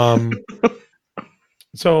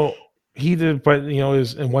 So he did, but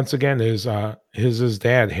and once again, his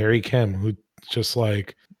dad, Harry Kim, who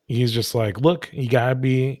he's just like, look, you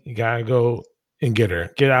gotta go and get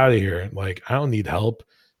her, get out of here. Like, I don't need help.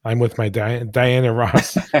 I'm with my Diana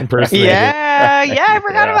Ross impersonator. Yeah, I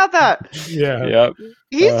forgot about that. Yeah. Yep.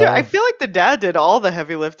 I feel like the dad did all the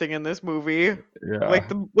heavy lifting in this movie. Yeah.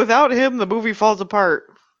 Like without him, the movie falls apart.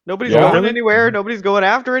 Nobody's going anywhere. Nobody's going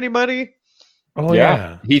after anybody. Oh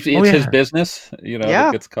yeah. It's his business.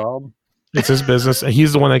 It gets called. It's his business. And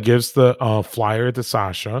he's the one that gives the flyer to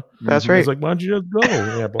Sasha. That's right. He's like, why don't you just go?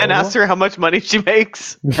 Yeah, blah, And blah, asks her how much money she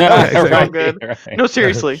makes. Yeah, That was so exactly. good. Right. No,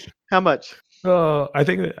 seriously, how much? I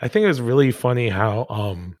think it was really funny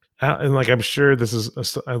how and like I'm sure this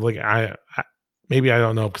is like I maybe I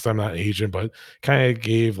don't know because I'm not Asian, but kind of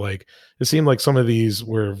gave like it seemed like some of these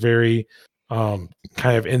were very kind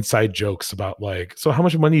of inside jokes about like, so how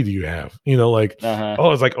much money do you have? You know, like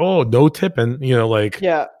oh, it's like, oh, no tipping, you know, like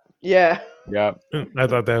Yeah. Yeah. I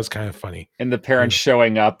thought that was kind of funny. And the parents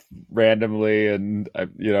showing up randomly, and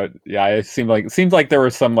it seemed like there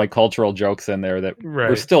were some like cultural jokes in there that were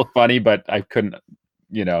Right. still funny, but I couldn't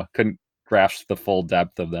grasp the full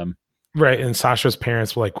depth of them. Right. And Sasha's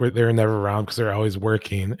parents were like, they're never around because they're always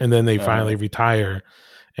working. And then they finally retire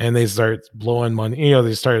and they start blowing money. You know,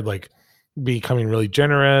 they started like becoming really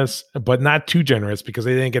generous, but not too generous because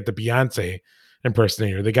they didn't get the Beyonce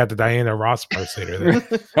impersonator. They got the Diana Ross impersonator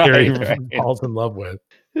that Harry falls in love with.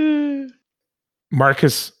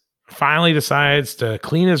 Marcus finally decides to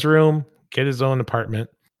clean his room, get his own apartment,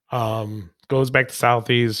 goes back to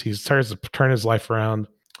Southeast. He starts to turn his life around.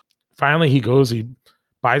 Finally, he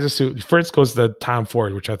buys a suit. He first goes to Tom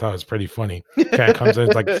Ford, which I thought was pretty funny. Guy comes in,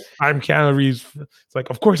 it's like, I'm Keanu Reeves. It's like,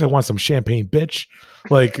 of course I want some champagne, bitch.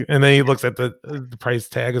 Like, and then he looks at the price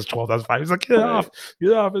tag is $12,500. He's like, get off,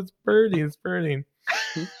 it's burning.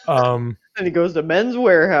 And he goes to Men's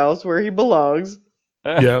Warehouse where he belongs.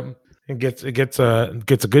 Yep. And gets a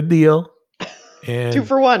good deal. And 2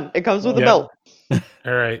 for 1. It comes with a belt.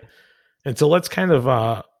 All right. And so let's kind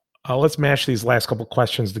of let's mash these last couple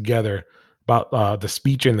questions together about the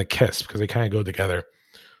speech and the kiss because they kind of go together.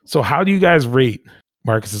 So how do you guys rate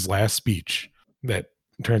Marcus's last speech that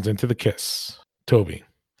turns into the kiss? Toby.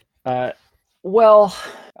 Well,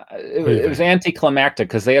 it was anticlimactic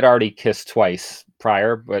because they had already kissed twice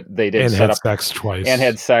prior, but they did and set had up sex twice and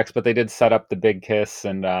had sex, but they did set up the big kiss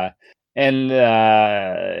and even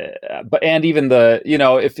the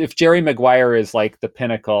if Jerry Maguire is like the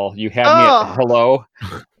pinnacle, you had me at hello,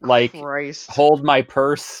 like hold my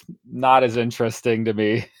purse, not as interesting to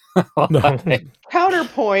me. No.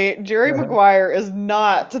 Counterpoint: Jerry Maguire is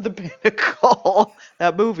not to the pinnacle.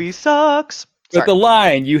 That movie sucks. But the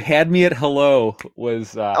line "you had me at hello"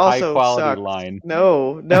 was a high Also quality sucks. line.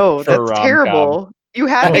 No, for that's rom-com. terrible. You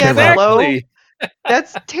had me at hello.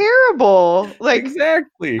 That's terrible. Like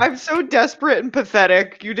exactly. I'm so desperate and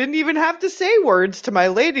pathetic. You didn't even have to say words to my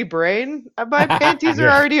lady brain. My panties are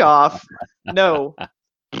already off. No.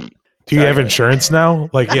 Do you have insurance now?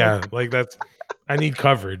 Like, yeah, like that's. I need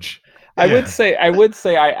coverage. I would say I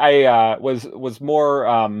was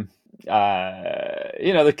more.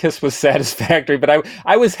 The kiss was satisfactory, but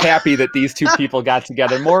I was happy that these two people got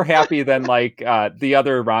together. More happy than like the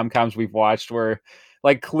other rom-coms we've watched where.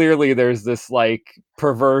 Like clearly there's this like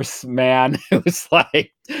perverse man who's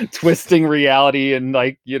like twisting reality and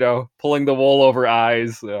like, pulling the wool over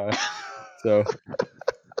eyes. So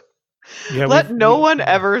yeah, let no one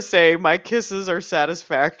ever say my kisses are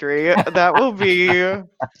satisfactory. That will be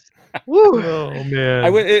woo. Oh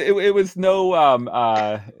man. It was no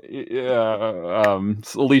Alicia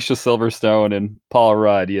Silverstone and Paul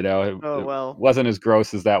Rudd, It wasn't as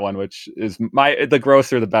gross as that one, which is the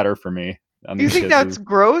grosser the better for me. Do you think that's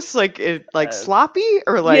gross? Like sloppy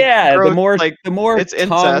or like gross, the more it's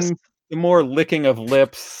tongue, incest. the more licking of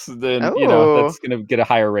lips, then that's gonna get a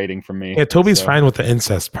higher rating from me. Yeah, Toby's fine with the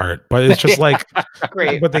incest part, but it's just like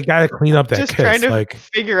great. But they gotta clean up that just kiss. Trying to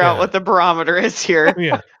figure out what the barometer is here.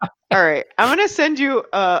 Yeah. All right. I'm gonna send you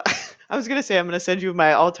I was gonna say I'm gonna send you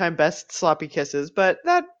my all-time best sloppy kisses, but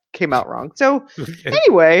that came out wrong. So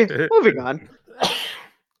anyway, moving on.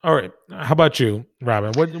 All right. How about you,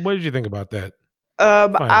 Robin? What did you think about that?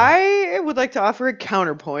 I would like to offer a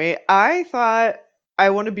counterpoint. I thought I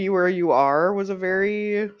Want to Be Where You Are was a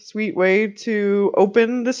very sweet way to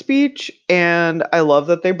open the speech, and I love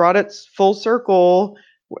that they brought it full circle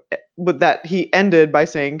with that he ended by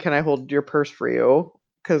saying, "Can I hold your purse for you?"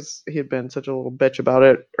 Because he had been such a little bitch about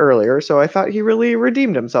it earlier. So I thought he really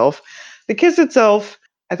redeemed himself. The kiss itself,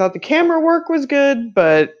 I thought the camera work was good,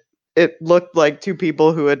 but it looked like two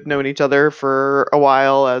people who had known each other for a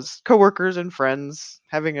while as coworkers and friends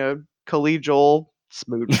having a collegial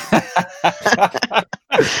smooch.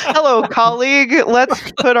 Hello, colleague.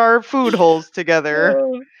 Let's put our food holes together.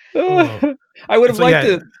 I would have liked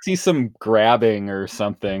to see some grabbing or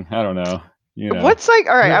something. I don't know. What's like?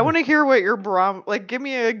 All right, I want to hear what your give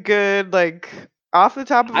me a good off the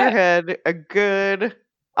top of your head a good.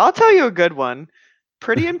 I'll tell you a good one.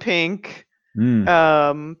 Pretty in Pink.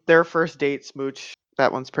 Their first date smooch.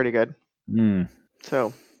 That one's pretty good.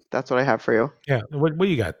 So that's what I have for you. Yeah. What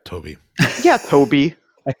you got, Toby? Yeah, Toby.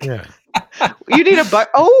 Yeah. You need a butt.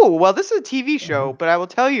 Oh, well, this is a TV show, but I will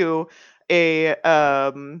tell you a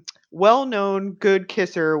well-known good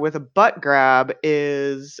kisser with a butt grab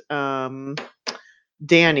is Danny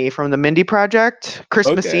from the Mindy Project, Chris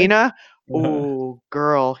Messina. Oh,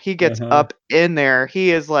 girl, he gets up in there.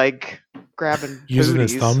 He is like grabbing using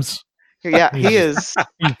booties. his thumbs. Yeah, he is.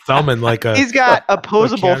 He's thumbing like a. He's got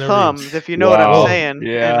opposable Keanu thumbs, Reeves. if you know what I'm saying.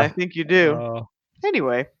 Yeah. And I think you do.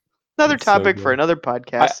 Anyway, another That's so topic for good. another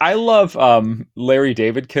podcast. I love Larry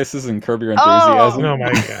David kisses and Curb Your Enthusiasm. Oh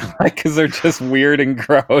my god! Because they're just weird and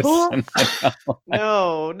gross. And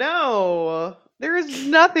No, there is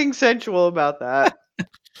nothing sensual about that.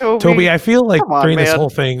 Toby, I feel like come on, during this man. whole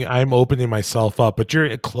thing, I'm opening myself up, but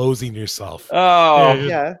you're closing yourself. Oh,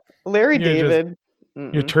 Yeah, Larry David.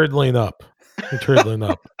 You're turtling up. You're turtling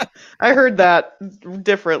up. I heard that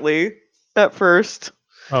differently at first.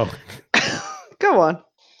 Oh, Go on.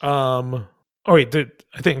 oh wait.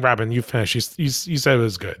 I think Robin, you finished. You said it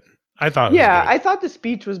was good. I thought. It was Yeah, good. I thought the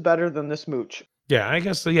speech was better than the smooch. Yeah, I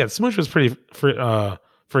guess. Yeah, Smooch was pretty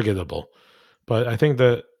forgettable, but I think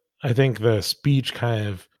the speech kind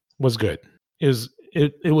of was good.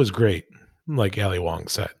 It was great, like Ali Wong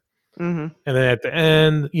said. Mm-hmm. And then at the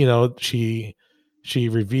end, she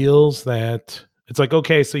reveals that it's like,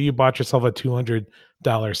 okay, so you bought yourself a $200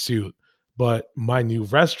 suit, but my new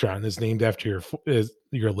restaurant is named after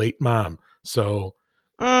your late mom. So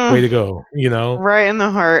way to go, Right in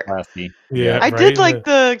the heart. Classy. Yeah, I right did in like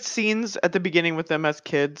the scenes at the beginning with them as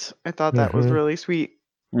kids. I thought that was Mhm. really sweet.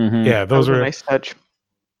 Yeah, That those was were a nice touch.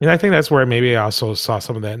 And I think that's where maybe I also saw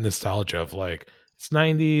some of that nostalgia of like it's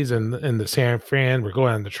 90s and the San Fran, we're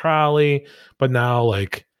going on the trolley, but now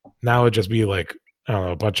it'd just be like, I don't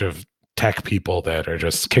know, a bunch of tech people that are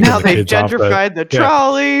just kicking Now the they kids off gentrified the yeah.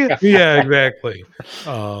 trolley. Yeah, exactly.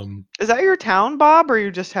 Is that your town, Bob, or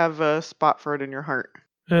you just have a spot for it in your heart?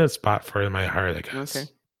 A spot for it in my heart, I guess. Okay.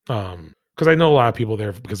 Because I know a lot of people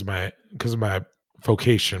there because of my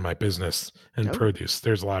vocation, my business and produce.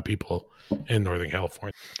 There's a lot of people in Northern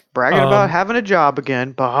California. Bragging about having a job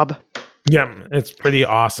again, Bob. Yeah, it's pretty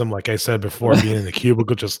awesome. Like I said before, being in the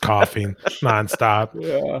cubicle, just coughing nonstop.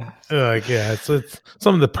 It's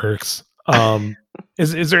some of the perks.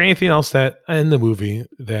 Is there anything else that in the movie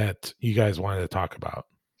that you guys wanted to talk about?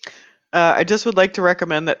 I just would like to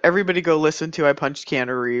recommend that everybody go listen to I Punched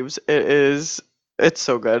Keanu Reeves. It's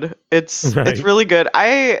so good. It's really good.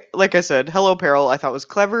 Like I said, Hello Peril I thought was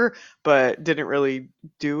clever, but didn't really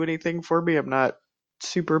do anything for me. I'm not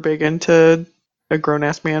super big into a grown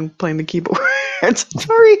ass man playing the keyboard.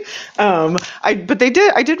 Sorry. I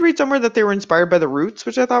did read somewhere that they were inspired by the Roots,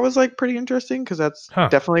 which I thought was like pretty interesting because that's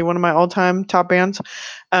definitely one of my all-time top bands.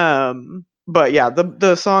 But yeah,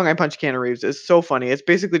 the song I Punch Keanu Reeves is so funny. It's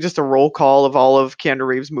basically just a roll call of all of Keanu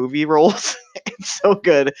Reeves' movie roles. It's so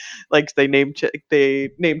good. Like they name check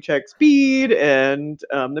Speed and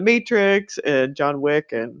The Matrix and John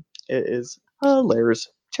Wick, and it is hilarious.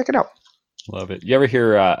 Check it out. Love it. You ever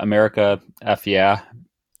hear America F Yeah?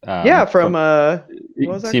 From what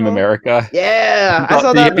was that Team called? America. Yeah, I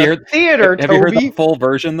saw that in the theater. Have you heard the full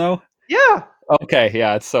version though? Yeah. Okay,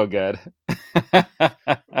 yeah, it's so good.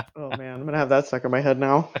 Oh man, I'm gonna have that stuck in my head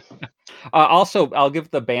now. Also, I'll give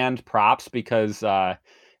the band props because as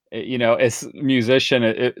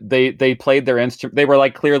musician, they played their instrument. They were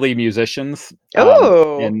like clearly musicians.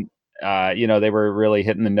 And they were really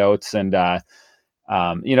hitting the notes. And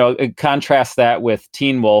contrast that with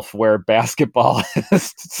Teen Wolf, where basketball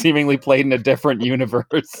is seemingly played in a different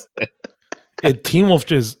universe. Teen Wolf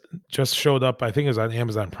just showed up. I think it was on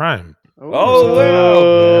Amazon Prime.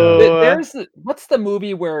 There's what's the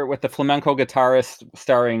movie where with the flamenco guitarist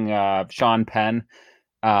starring Sean Penn?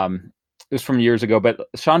 It was from years ago, but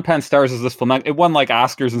Sean Penn stars as this flamenco. It won like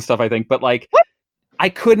Oscars and stuff, I think. But like, I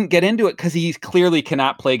couldn't get into it because he clearly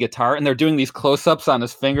cannot play guitar, and they're doing these close-ups on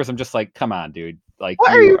his fingers. I'm just like, come on, dude! Like,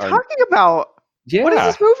 what are you talking about? Yeah. What is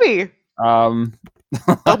this movie? El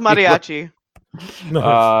Mariachi.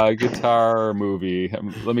 Guitar movie.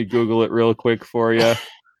 Let me Google it real quick for you.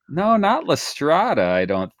 No, not La Strada. I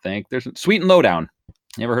don't think there's Sweet and Lowdown.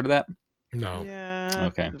 You ever heard of that? No. Yeah.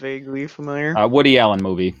 Okay. Vaguely familiar. Woody Allen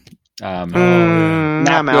movie. Not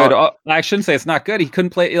good. Oh, I shouldn't say it's not good. He couldn't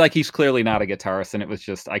play. Like he's clearly not a guitarist, and it was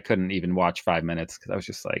just I couldn't even watch 5 minutes because I was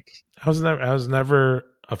just like, I was never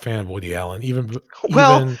a fan of Woody Allen.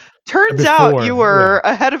 Turns out you were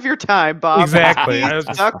ahead of your time, Bob. Exactly. He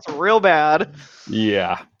sucks real bad.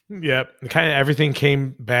 Yeah. Yep. Kind of everything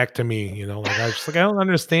came back to me, like I was just like, I don't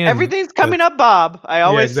understand. Everything's coming up, Bob. I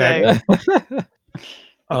always say.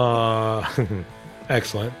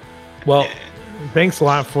 Excellent. Well, thanks a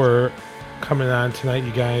lot for coming on tonight,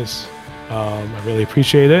 you guys. I really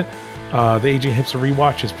appreciate it. The Aging Hipster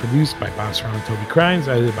Rewatch is produced by Bob Serrano and Toby Crimes,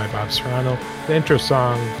 edited by Bob Serrano. The intro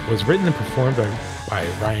song was written and performed by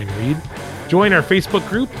Ryan Reed. Join our Facebook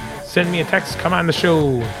group. Send me a text. Come on the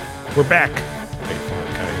show. We're back.